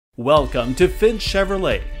Welcome to Finch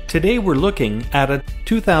Chevrolet. Today we're looking at a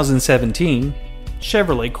 2017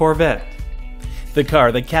 Chevrolet Corvette. The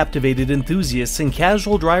car that captivated enthusiasts and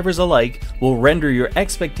casual drivers alike will render your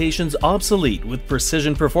expectations obsolete with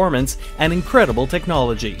precision performance and incredible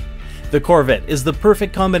technology. The Corvette is the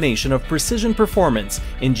perfect combination of precision performance,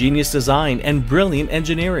 ingenious design, and brilliant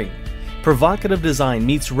engineering. Provocative design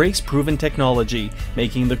meets race-proven technology,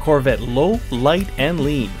 making the Corvette low, light, and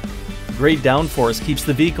lean. Great downforce keeps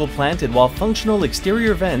the vehicle planted, while functional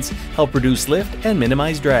exterior vents help reduce lift and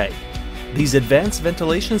minimize drag. These advanced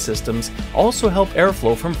ventilation systems also help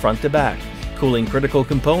airflow from front to back, cooling critical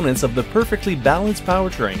components of the perfectly balanced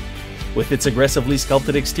powertrain. With its aggressively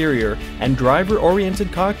sculpted exterior and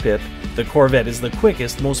driver-oriented cockpit, the Corvette is the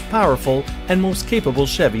quickest, most powerful, and most capable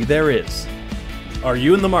Chevy there is. Are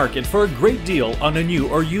you in the market for a great deal on a new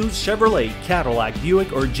or used Chevrolet, Cadillac,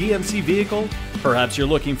 Buick, or GMC vehicle? Perhaps you're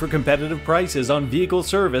looking for competitive prices on vehicle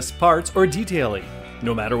service, parts, or detailing.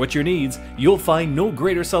 No matter what your needs, you'll find no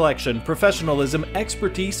greater selection, professionalism,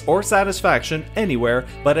 expertise, or satisfaction anywhere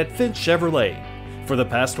but at Finch Chevrolet. For the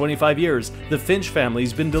past 25 years, the Finch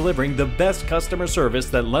family's been delivering the best customer service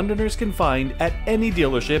that Londoners can find at any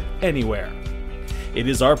dealership anywhere. It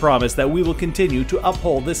is our promise that we will continue to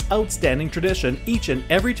uphold this outstanding tradition each and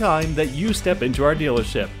every time that you step into our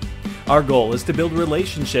dealership. Our goal is to build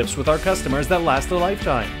relationships with our customers that last a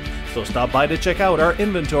lifetime. So stop by to check out our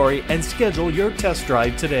inventory and schedule your test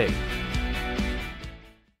drive today.